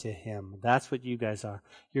was to him. That's what you guys are.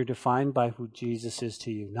 You're defined by who Jesus is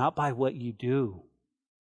to you, not by what you do.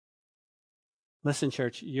 Listen,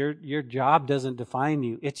 church, your job doesn't define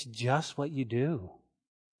you. It's just what you do.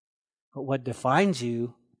 But what defines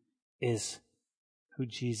you is who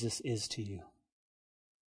Jesus is to you.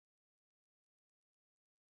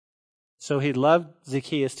 So he loved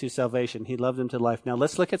Zacchaeus to salvation. He loved him to life. Now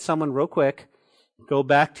let's look at someone real quick. Go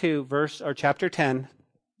back to chapter 10.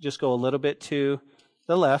 Just go a little bit to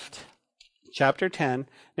the left. Chapter 10.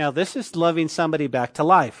 Now this is loving somebody back to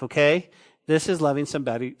life, okay? This is loving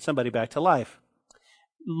somebody back to life.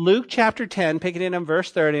 Luke chapter 10, picking it in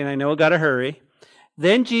verse 30, and I know I got to hurry.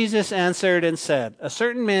 Then Jesus answered and said, a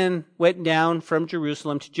certain man went down from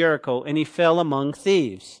Jerusalem to Jericho, and he fell among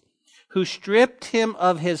thieves, who stripped him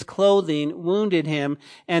of his clothing, wounded him,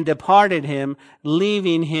 and departed him,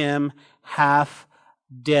 leaving him half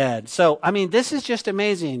dead. So, this is just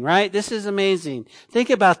amazing, right? This is amazing.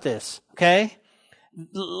 Think about this, okay?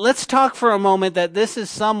 Let's talk for a moment that this is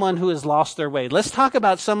someone who has lost their way. Let's talk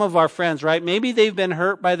about some of our friends, right? Maybe they've been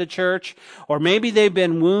hurt by the church, or maybe they've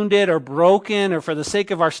been wounded or broken, or for the sake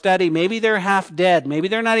of our study, maybe they're half dead. Maybe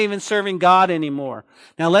they're not even serving God anymore.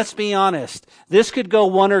 Now let's be honest. This could go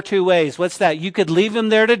one or two ways. What's that? You could leave him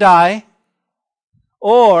there to die,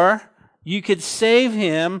 or you could save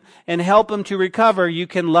him and help him to recover. You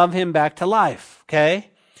can love him back to life,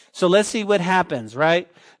 okay? So let's see what happens, right?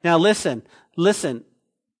 Now listen,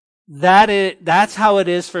 that's how it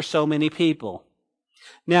is for so many people.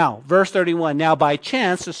 Now, verse 31, now by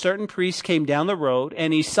chance a certain priest came down the road,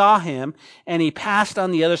 and he saw him, and he passed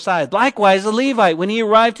on the other side. Likewise, the Levite, when he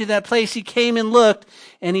arrived to that place, he came and looked,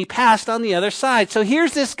 and he passed on the other side. So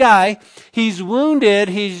here's this guy, he's wounded,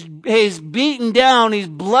 he's beaten down, he's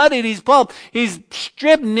bloodied, he's pulped, he's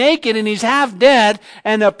stripped naked, and he's half dead,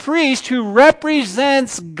 and a priest who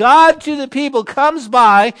represents God to the people comes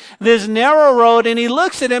by this narrow road, and he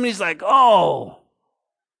looks at him, and he's like, oh,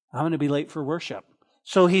 I'm going to be late for worship.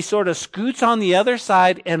 So he sort of scoots on the other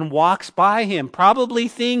side and walks by him, probably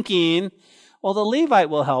thinking, well, the Levite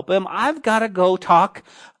will help him. I've got to go talk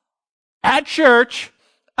at church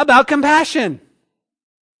about compassion.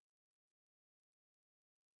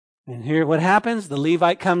 And here what happens? The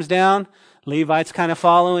Levite comes down. Levite's kind of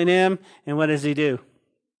following him. And what does he do?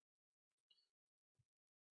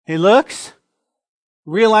 He looks,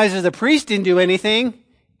 realizes the priest didn't do anything,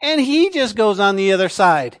 and he just goes on the other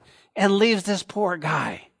side and leaves this poor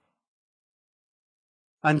guy.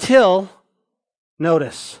 Until,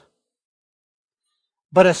 notice,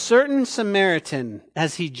 but a certain Samaritan,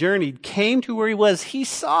 as he journeyed, came to where he was. He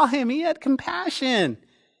saw him. He had compassion.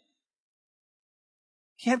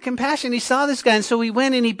 He saw this guy, and so he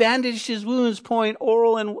went and he bandaged his wounds, pouring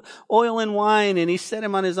oil and wine, and he set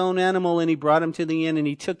him on his own animal, and he brought him to the inn, and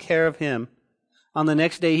he took care of him. On the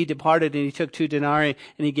next day he departed, and he took 2 denarii,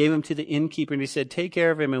 and he gave them to the innkeeper, and he said, take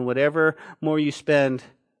care of him, and whatever more you spend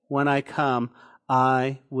when I come,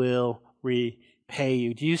 I will repay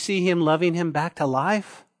you. Do you see him loving him back to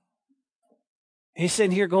life? He's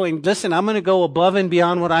sitting here going, listen, I'm going to go above and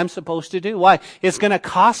beyond what I'm supposed to do. Why? It's going to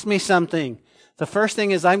cost me something. The first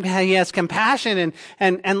thing is he has compassion,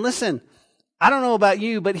 and listen, I don't know about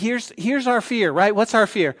you, but here's our fear, right? What's our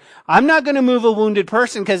fear? I'm not going to move a wounded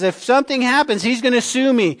person because if something happens, he's going to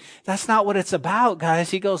sue me. That's not what it's about,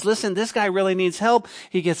 guys. He goes, listen, this guy really needs help.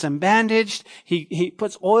 He gets him bandaged. He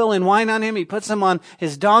puts oil and wine on him. He puts him on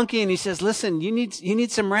his donkey, and he says, listen, you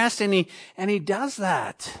need some rest, and he does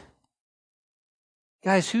that.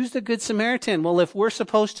 Guys, who's the Good Samaritan? Well, if we're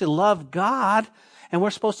supposed to love God, and we're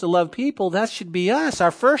supposed to love people, that should be us.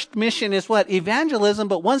 Our first mission is what? Evangelism,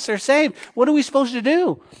 but once they're saved, what are we supposed to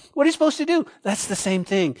do? What are you supposed to do? That's the same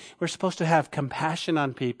thing. We're supposed to have compassion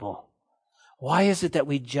on people. Why is it that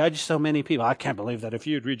we judge so many people? I can't believe that if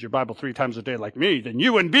you'd read your Bible 3 times a day like me, then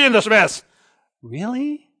you wouldn't be in this mess.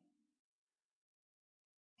 Really?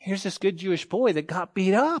 Here's this good Jewish boy that got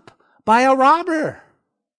beat up by a robber.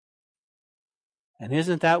 And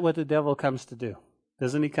isn't that what the devil comes to do?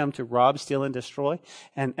 Doesn't he come to rob, steal, and destroy?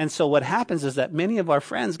 And so what happens is that many of our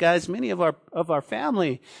friends, guys, many of our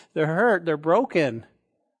family, they're hurt, they're broken,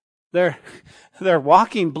 they're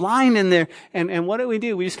walking blind, and what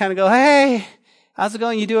do? We just kind of go, hey, how's it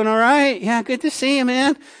going? You doing all right? Yeah, good to see you,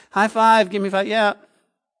 man. High five, give me 5. Yeah.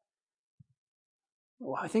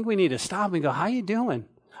 Well, I think we need to stop and go, how you doing?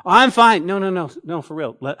 Oh, I'm fine. No, for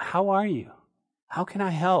real. How are you? How can I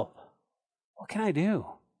help? What can I do?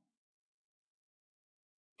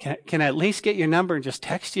 Can I at least get your number and just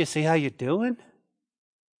text you, see how you're doing?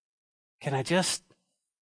 Can I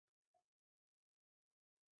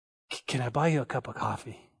buy you a cup of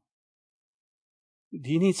coffee?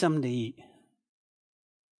 Do you need something to eat?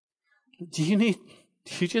 Do you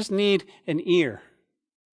just need an ear?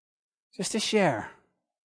 Just to share.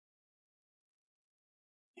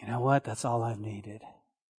 You know what? That's all I've needed.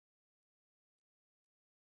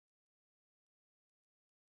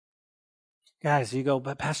 Guys, you go,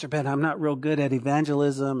 but Pastor Ben, I'm not real good at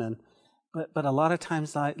evangelism, but a lot of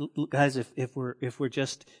times, guys, if we're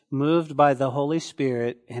just moved by the Holy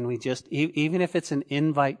Spirit, and we just, even if it's an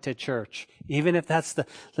invite to church, even if that's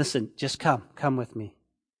listen, just come with me.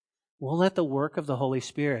 We'll let the work of the Holy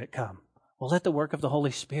Spirit come. We'll let the work of the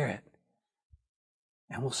Holy Spirit,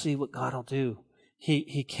 and we'll see what God will do.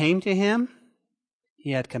 He came to him.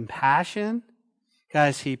 He had compassion.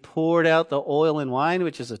 Guys, he poured out the oil and wine,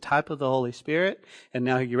 which is a type of the Holy Spirit. And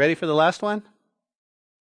now, are you ready for the last one?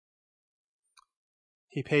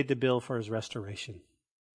 He paid the bill for his restoration.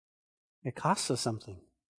 It costs us something.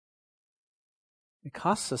 It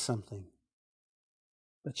costs us something.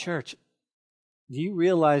 But church, do you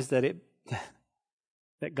realize that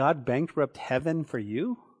that God bankrupted heaven for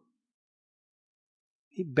you?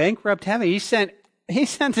 He bankrupted heaven. He sent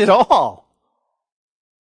it all.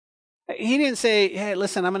 He didn't say, hey,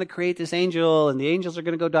 listen, I'm going to create this angel, and the angels are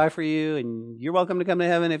going to go die for you, and you're welcome to come to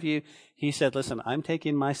heaven if you... He said, listen, I'm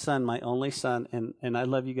taking my son, my only son, and I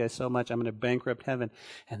love you guys so much, I'm going to bankrupt heaven.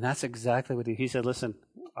 And that's exactly what he said, listen,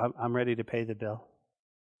 I'm ready to pay the bill.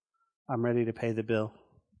 I'm ready to pay the bill.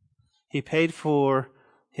 He paid for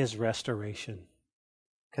his restoration.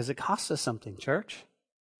 Because it costs us something, church.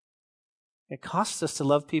 It costs us to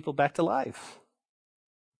love people back to life.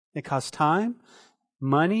 It costs time,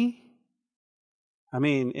 money. I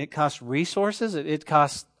mean, it costs resources. It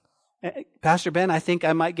costs... Pastor Ben, I think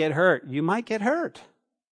I might get hurt. You might get hurt.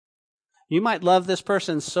 You might love this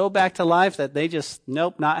person so back to life that they just,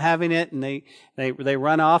 nope, not having it, and they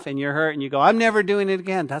run off and you're hurt and you go, I'm never doing it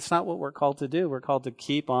again. That's not what we're called to do. We're called to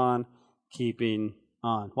keep on keeping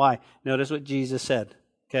on. Why? Notice what Jesus said.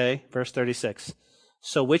 Okay, verse 36.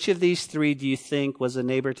 So which of these three do you think was a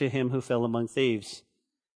neighbor to him who fell among thieves?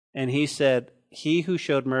 And he said, he who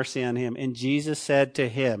showed mercy on him. And Jesus said to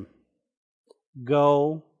him,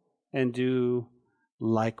 go and do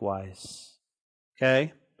likewise.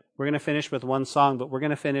 Okay? We're going to finish with one song, but we're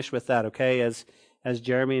going to finish with that, okay? As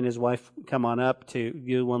Jeremy and his wife come on up to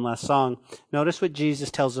do one last song. Notice what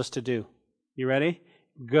Jesus tells us to do. You ready?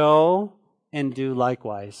 Go and do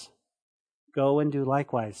likewise. Go and do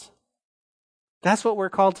likewise. That's what we're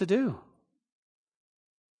called to do.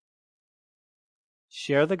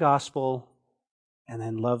 Share the gospel and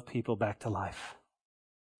then love people back to life.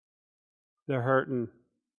 They're hurting.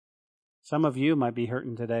 Some of you might be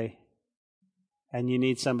hurting today. And you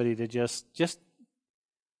need somebody to just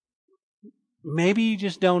maybe you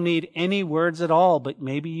just don't need any words at all, but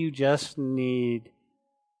maybe you just need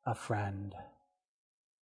a friend.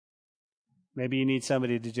 Maybe you need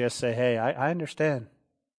somebody to just say, hey, I understand.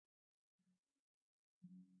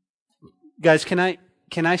 Guys, can I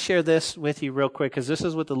share this with you real quick? Because this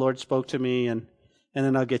is what the Lord spoke to me, and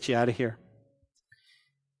then I'll get you out of here.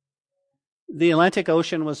 The Atlantic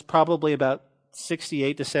Ocean was probably about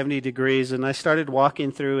 68 to 70 degrees, and I started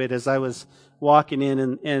walking through it as I was walking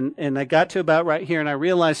in, and I got to about right here, and I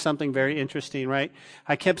realized something very interesting, right?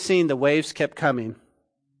 I kept seeing the waves kept coming.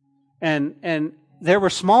 And there were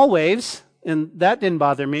small waves, and that didn't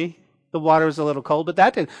bother me. The water was a little cold, but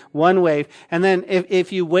that did. One wave. And then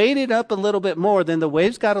if you waded up a little bit more, then the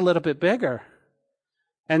waves got a little bit bigger.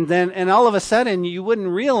 And all of a sudden, you wouldn't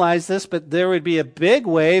realize this, but there would be a big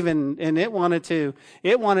wave, and it wanted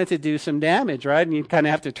to do some damage, right? And you'd kind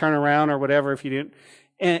of have to turn around or whatever if you didn't.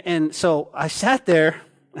 And so I sat there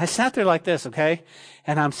like this, okay?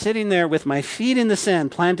 And I'm sitting there with my feet in the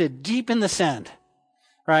sand, planted deep in the sand,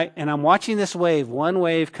 right? And I'm watching this wave, one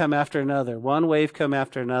wave come after another, one wave come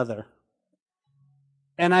after another.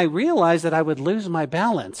 And I realized that I would lose my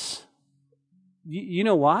balance. You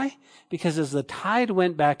know why? Because as the tide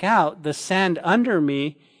went back out, the sand under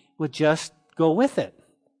me would just go with it.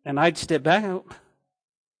 And I'd step back.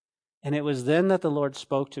 And it was then that the Lord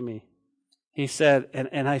spoke to me. He said,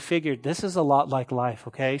 and I figured this is a lot like life,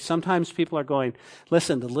 okay? Sometimes people are going,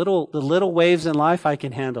 listen, the little waves in life I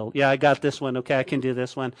can handle. Yeah, I got this one. Okay, I can do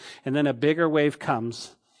this one. And then a bigger wave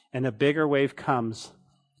comes, and a bigger wave comes.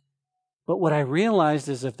 But what I realized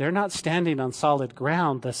is if they're not standing on solid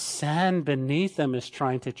ground, the sand beneath them is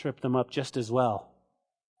trying to trip them up just as well.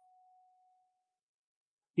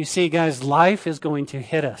 You see, guys, life is going to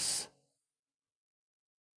hit us.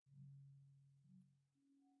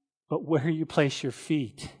 But where you place your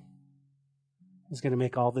feet is going to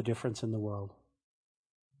make all the difference in the world.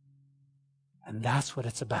 And that's what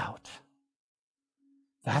it's about.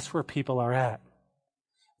 That's where people are at.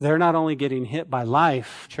 They're not only getting hit by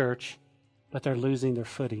life, church, but they're losing their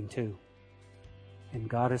footing too. And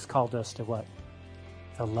God has called us to what?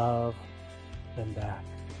 To love them back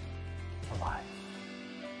to life.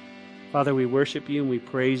 Father, we worship you and we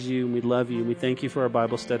praise you and we love you and we thank you for our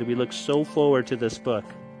Bible study. We look so forward to this book.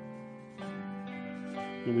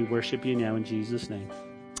 And we worship you now in Jesus' name.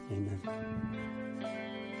 Amen.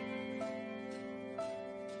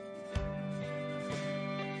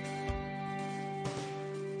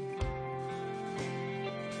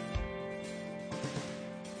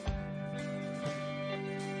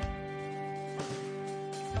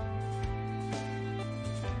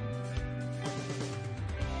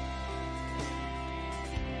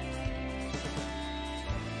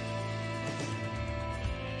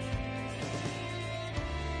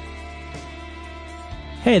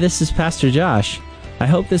 Hey, this is Pastor Josh. I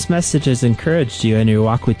hope this message has encouraged you in your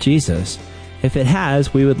walk with Jesus. If it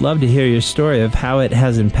has, we would love to hear your story of how it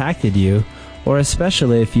has impacted you, or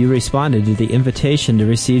especially if you responded to the invitation to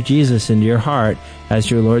receive Jesus into your heart as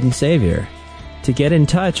your Lord and Savior. To get in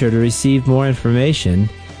touch or to receive more information,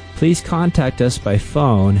 please contact us by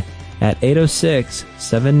phone at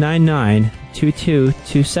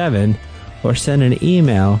 806-799-2227 or send an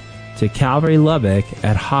email to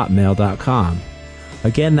calvarylubbock@hotmail.com.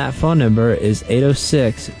 Again, that phone number is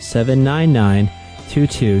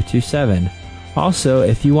 806-799-2227. Also,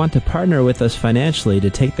 if you want to partner with us financially to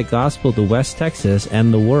take the gospel to West Texas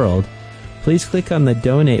and the world, please click on the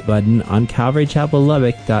donate button on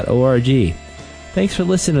calvarychapellubbock.org. Thanks for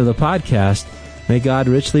listening to the podcast. May God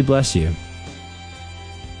richly bless you.